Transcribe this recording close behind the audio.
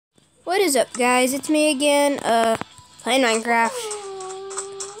What is up, guys? It's me again, playing Minecraft.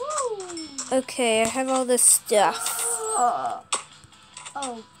 Okay, I have all this stuff.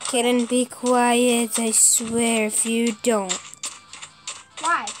 Kaden, be quiet, I swear, if you don't.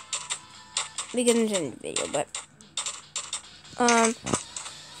 Why? Because I'm in the video, but...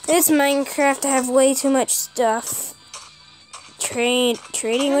 This Minecraft, I have way too much stuff. Trading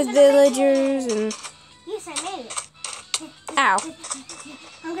with villagers, and... Yes, I made it. Ow.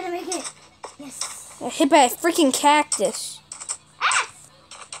 I'm gonna make it. Yes. I hit by a freaking cactus. Ah!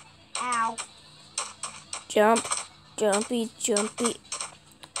 Ow. Jump. Jumpy, jumpy.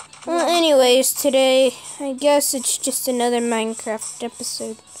 Well, anyways, today, I guess it's just another Minecraft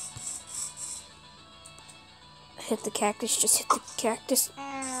episode. Hit the cactus, just hit the cactus.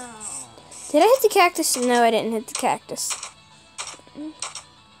 Ow. Did I hit the cactus? No, I didn't hit the cactus.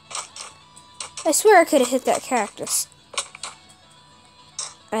 I swear I could have hit that cactus.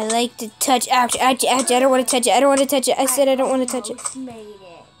 I like to touch. Ouch, ouch, ouch. I don't want to touch it. I don't want to touch it. I said I don't want to touch it. Made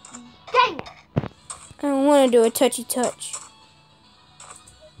it. Dang it. I don't want to do a touchy touch.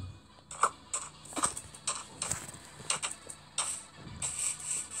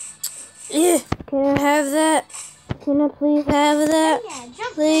 Ugh. Can I have that? Can I please have that? Yeah,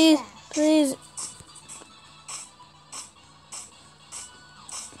 jump Please, to that. please.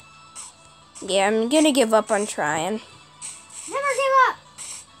 Yeah, I'm gonna give up on trying. Never give up.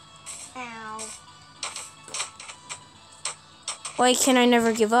 Ow. Why can I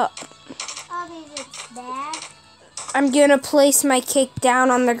never give up? Because it's bad. I'm gonna place my cake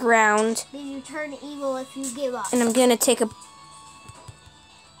down on the ground. Then you turn evil if you give up. And I'm gonna take a...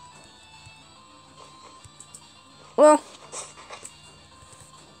 Well,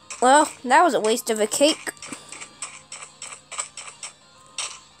 that was a waste of a cake.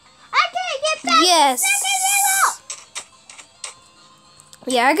 I can't get back. Yes.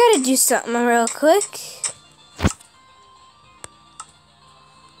 Yeah, I gotta do something real quick.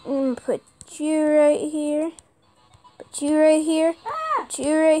 I'm gonna put you right here. Put you right here. Ah. Put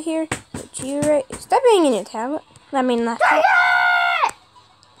you right here. Put you right... Stop banging your tablet. I mean, laptop.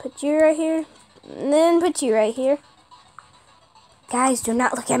 Put you right here. And then put you right here. Guys, do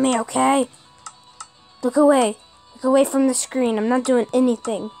not look at me, okay? Look away. Look away from the screen. I'm not doing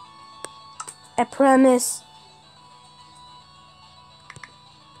anything. I promise.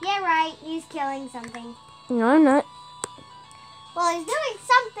 Yeah, right. He's killing something. No, I'm not. Well, he's doing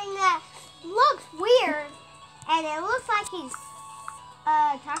something that looks weird, and it looks like he's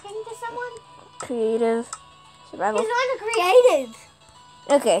talking to someone. Creative. Survival. He's going to creative.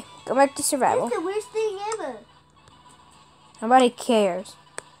 Okay, go back to survival. That's the worst thing ever. Nobody cares.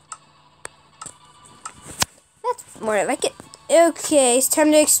 That's more like it. Okay, it's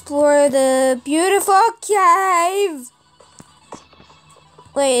time to explore the beautiful cave.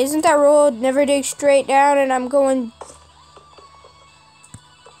 Wait, isn't that road never dig straight down and I'm going...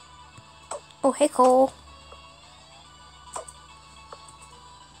 Oh, hey, Cole.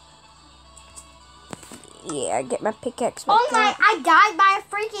 Yeah, get my pickaxe. Oh my, I died by a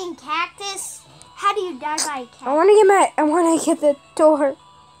freaking cactus. How do you die by a cactus? I want to get the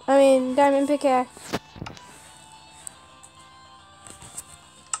diamond pickaxe.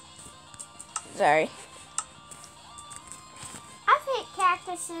 Sorry. I've hit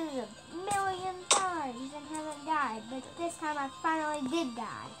cactuses a million times and haven't died, but this time I finally did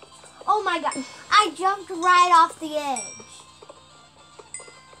die. Oh my god, I jumped right off the edge.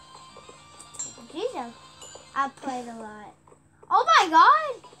 Jesus, I played a lot. Oh my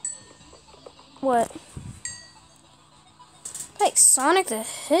god! What? Like Sonic the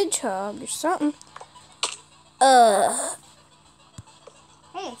Hedgehog or something. Hey,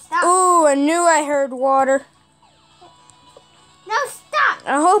 stop. Ooh, I knew I heard water. No, stop!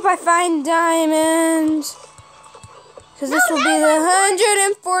 I hope I find diamonds. Because this will be the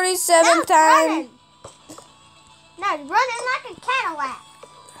 147th time. Running. No, running like a Cadillac.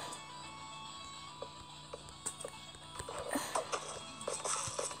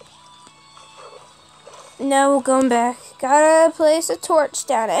 No, we're going back. Gotta place a torch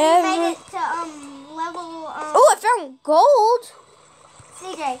down. We made it to level. Oh, I found gold.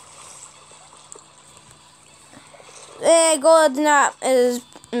 CJ. Gold's not as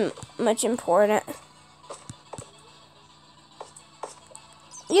much important.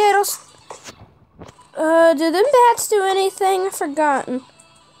 Yeah, it'll... do them bats do anything? I've forgotten.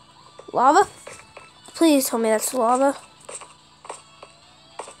 Lava? Please tell me that's lava.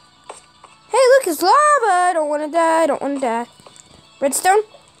 Hey, look, it's lava! I don't want to die. I don't want to die. Redstone?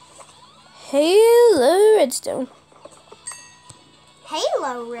 Hello, redstone.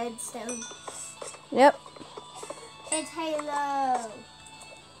 Halo redstone. Yep. It's Halo.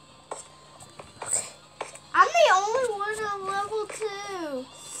 level 2.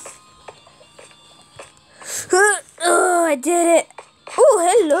 Oh, I did it. Oh,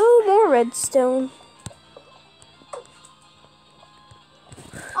 hello, more redstone.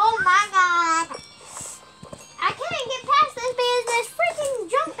 Oh my god. I can't get past this because there's freaking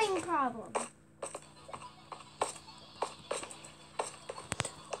jumping problem.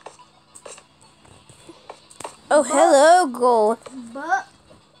 Oh, hello, gold. But.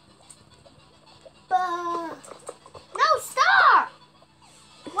 No, stop!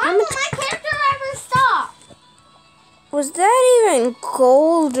 Why won't my character ever stop? Was that even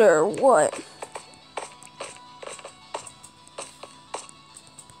gold or what?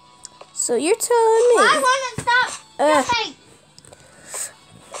 So you're telling me? Why won't it stop jumping?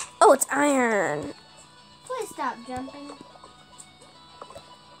 Oh, it's iron. Please stop jumping.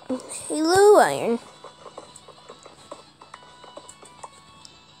 Hello, iron.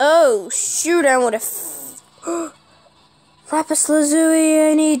 Oh, shoot, I would have... Lapis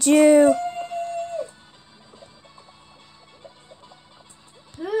Lazuli, I need you.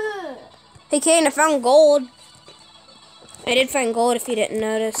 Hey, Kane, I found gold. I did find gold if you didn't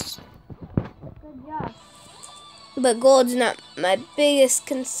notice. Good job. But gold's not my biggest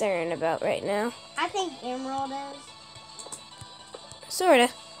concern about right now. I think emerald is. Sorta.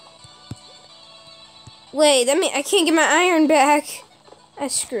 Wait, that means I can't get my iron back. I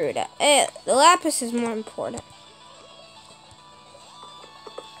screwed up. The lapis is more important.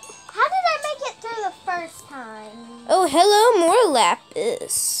 How did I make it through the first time? Oh, hello, more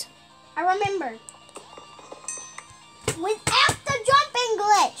lapis. I remember. Without the jumping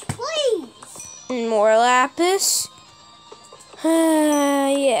glitch, please. More lapis.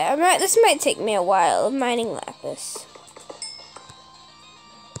 Yeah, this might take me a while of mining lapis.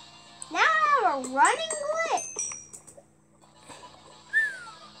 Now I have a running glitch.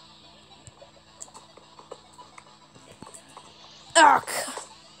 Ugh.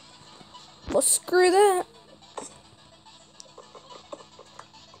 Well, screw that.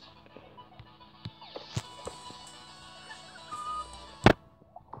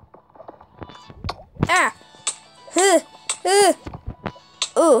 Ah.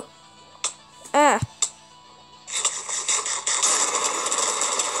 Ooh. Ah.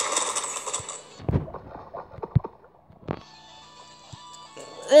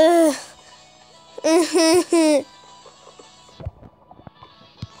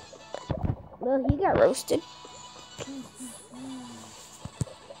 Well, he got roasted.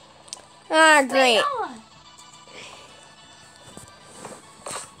 Ah, great.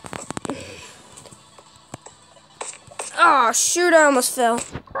 Oh, shoot, I almost fell. Is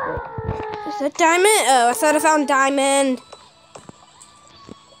that diamond? Oh, I thought I found diamond.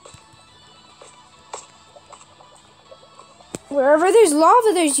 Wherever there's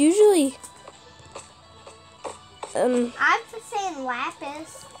lava, there's usually... I'm saying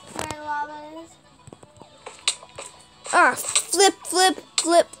lapis where lava is. Ah, flip,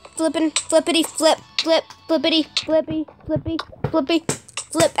 flippin', flippity, flip, flippity, flippy, flippy,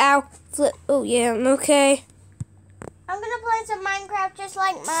 flip, ow, flip. Oh, yeah, I'm okay. I'm gonna play some Minecraft just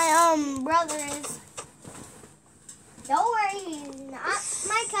like my brother is. Don't worry, he's not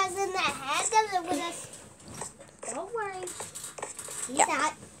my cousin that does it with us. Don't worry, he's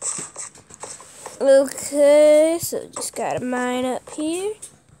not. Okay, so just gotta mine up here.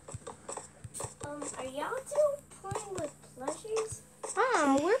 Are y'all two playing with plushies?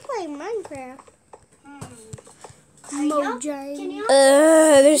 Oh, we're playing Minecraft. Mojang.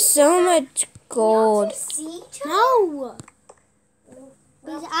 There's so much gold. No.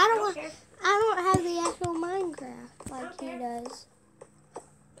 Because I don't have the actual Minecraft like he does.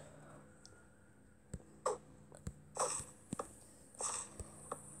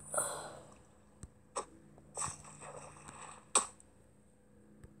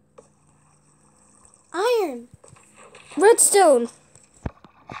 Iron. Redstone.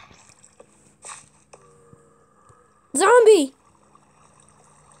 Zombie.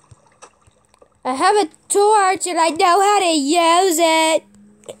 I have a torch and I know how to use it.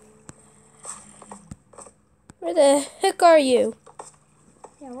 Where the heck are you?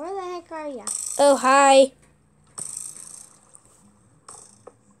 Yeah, where the heck are you? Oh, hi.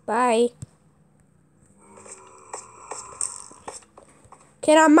 Bye.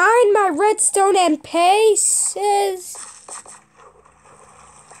 Can I mine my redstone and pieces?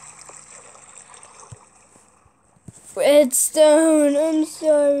 Redstone, I'm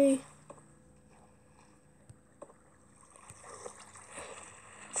sorry.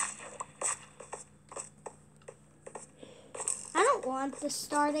 I don't want the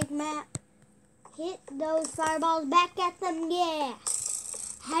starting map. Hit those fireballs back at them, yeah.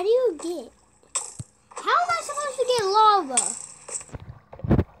 How do you get? How am I supposed to get lava.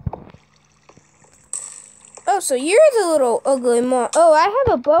 Oh, so you're the little ugly mom. Oh, I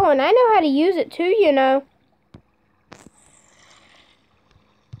have a bow and I know how to use it too, you know.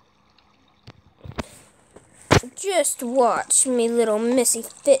 Just watch me, little Missy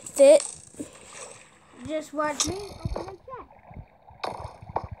Fit. Just watch me open a chest.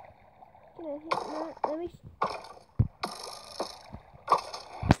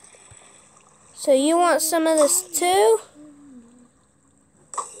 So you want some of this too?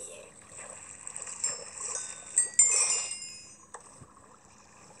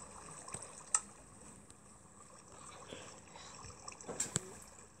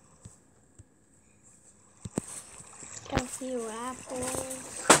 A few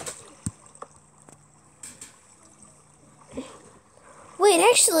apples. Wait,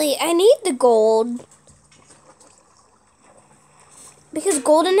 actually, I need the gold. Because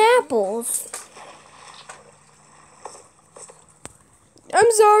golden apples.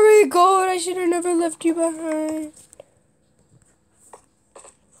 I'm sorry, God. I should have never left you behind.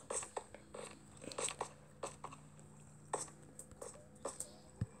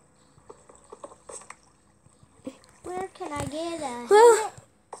 Where can I get Well,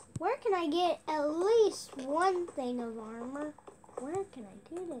 where can I get at least one thing of armor? Where can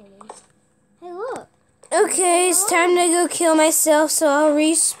I get it? Hey, look. okay, it's time to go kill myself, so I'll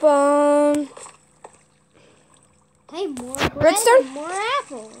respawn. Hey, more bread Redstone? and more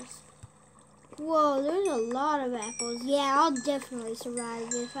apples. Whoa, there's a lot of apples. Yeah, I'll definitely survive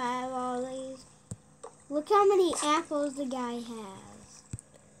if I have all these. Look how many apples the guy has.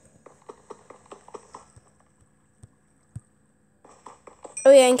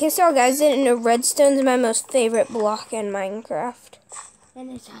 Oh yeah, in case y'all guys didn't know, redstone's my most favorite block in Minecraft.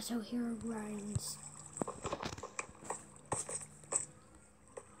 And it's also Herobrines.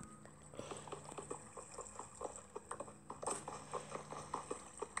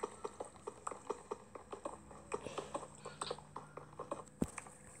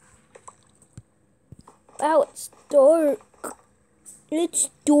 Wow, it's dark. It's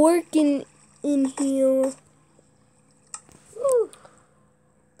dark in here. Ooh.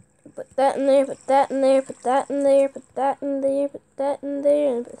 Put that in there, put that in there, put that in there, put that in there, put that in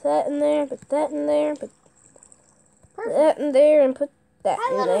there, and put that in there, put that in there, put that in there, and put that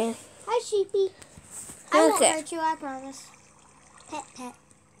Hi, in little. there. Hi, sheepy. I won't Okay. hurt you, I promise. Pet, pet.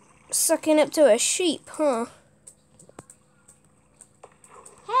 Sucking up to a sheep, huh?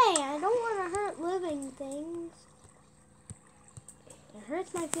 Hey, I don't want to hurt living things. It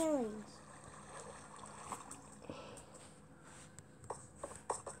hurts my feelings.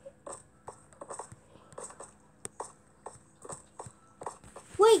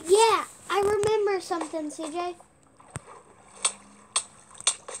 Wait, yeah, I remember something, CJ.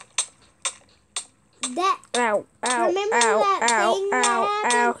 That Ow, ow, Remember ow, that ow, thing that ow,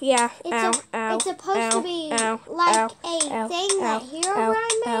 happened? ow, yeah, it's ow, ow, it's supposed ow, to be ow, like ow, a ow, thing ow, that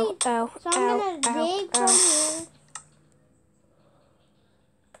Herobrine ow, made. ow, So I'm ow, gonna ow, dig ow. from here.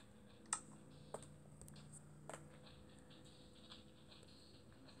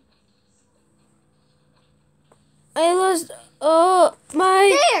 I lost, oh,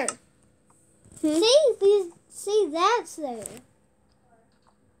 my. There. See, that's there.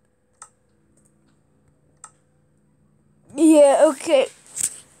 Yeah, okay.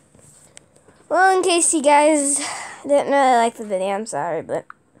 Well, in case you guys didn't really like the video, I'm sorry, but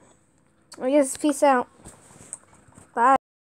I guess peace out.